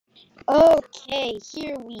Okay,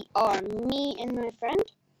 here we are, me and my friend.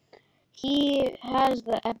 He has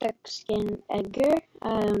the epic skin Edgar.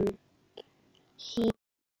 He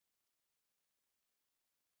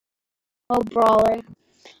brawler.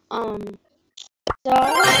 So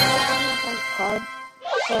card.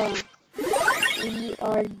 So we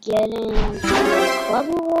are getting club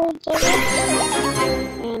rewards, I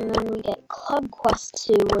guess. And then we get club quest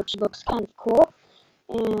 2, which looks kind of cool.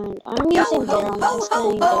 And I'm using Daryl. I'm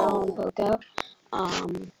testing Daryl and poco.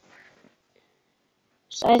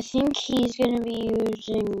 So I think he's going to be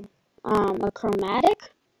using a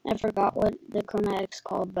chromatic. I forgot what the chromatic's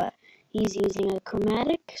called, but he's using a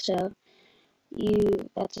chromatic. So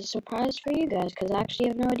that's a surprise for you guys, because I actually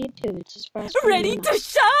have no idea too. It's a surprise for Ready to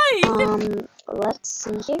shine! Let's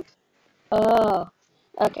see here. Oh,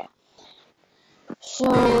 okay. So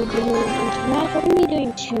we're going to be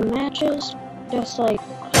doing 2 matches, just like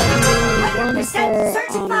one for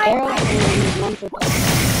Daryl and one for Poco.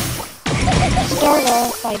 Start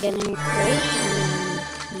off by getting a crate,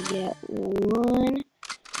 and we get one,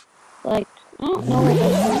 like, I don't know what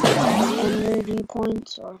those are, energy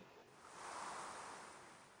points, or,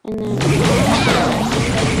 and then,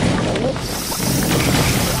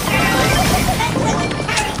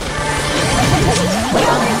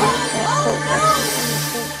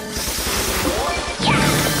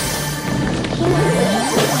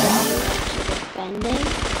 bending,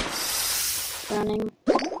 running,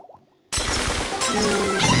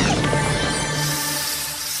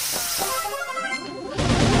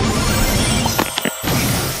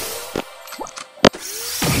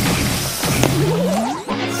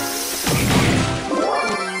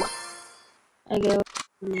 I go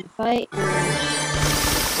in the fight,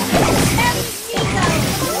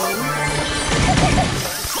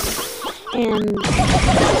 and then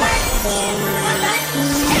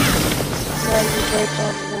does a great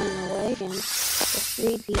job of running away against the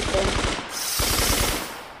 3 people.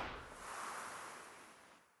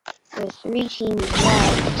 There's 3 teams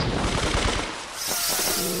left,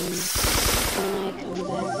 and when I come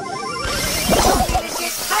back,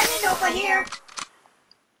 It's fighting over here.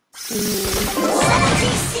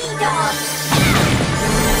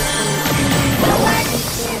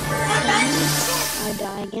 I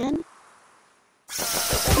die again.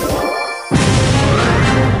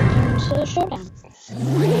 So the showdown.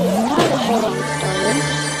 Now the showdown started.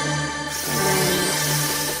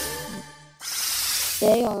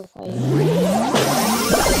 They are fighting.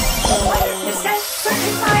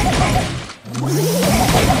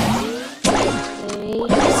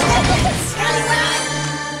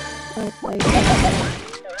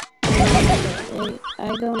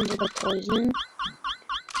 I go into the poison.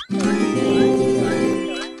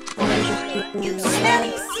 I just keep going so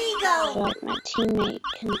that my teammate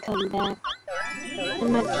can come back.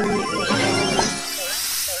 And my teammate was gone.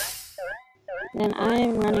 Then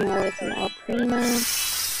I'm running away from El Primo.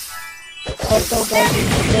 Poco goes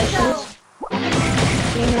into dishes.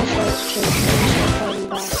 Primo starts chasing me, so fighting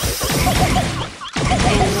back.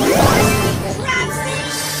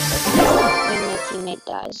 And my teammate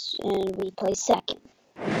dies, and we play second.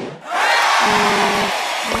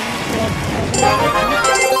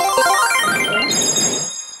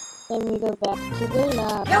 Then we go back to the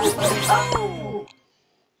lab.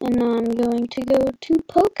 And I'm going to go to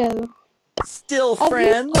Poco. Still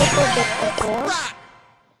friends? I've used Poco before,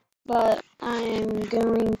 but I'm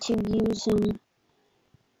going to use him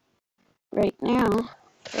right now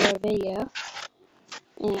for a video.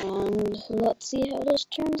 And let's see how this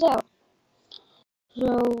turns out.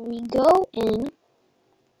 So we go in.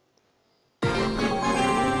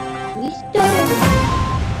 We start.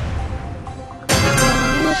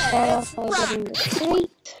 I'm going to start off by getting the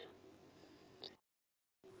crate.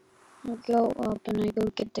 I go up and I go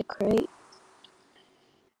get the crate.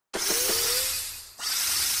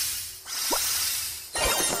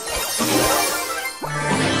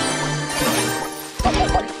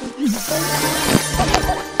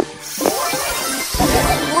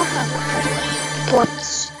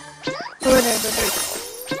 Points. Whatever they're called.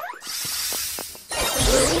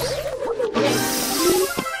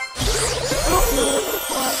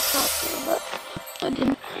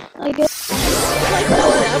 I guess. My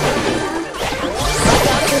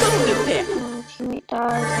teammate dies and I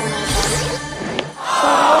die.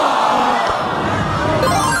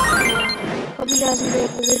 Hope you guys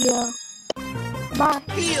enjoyed the video. Bye.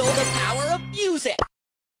 Feel the power of music.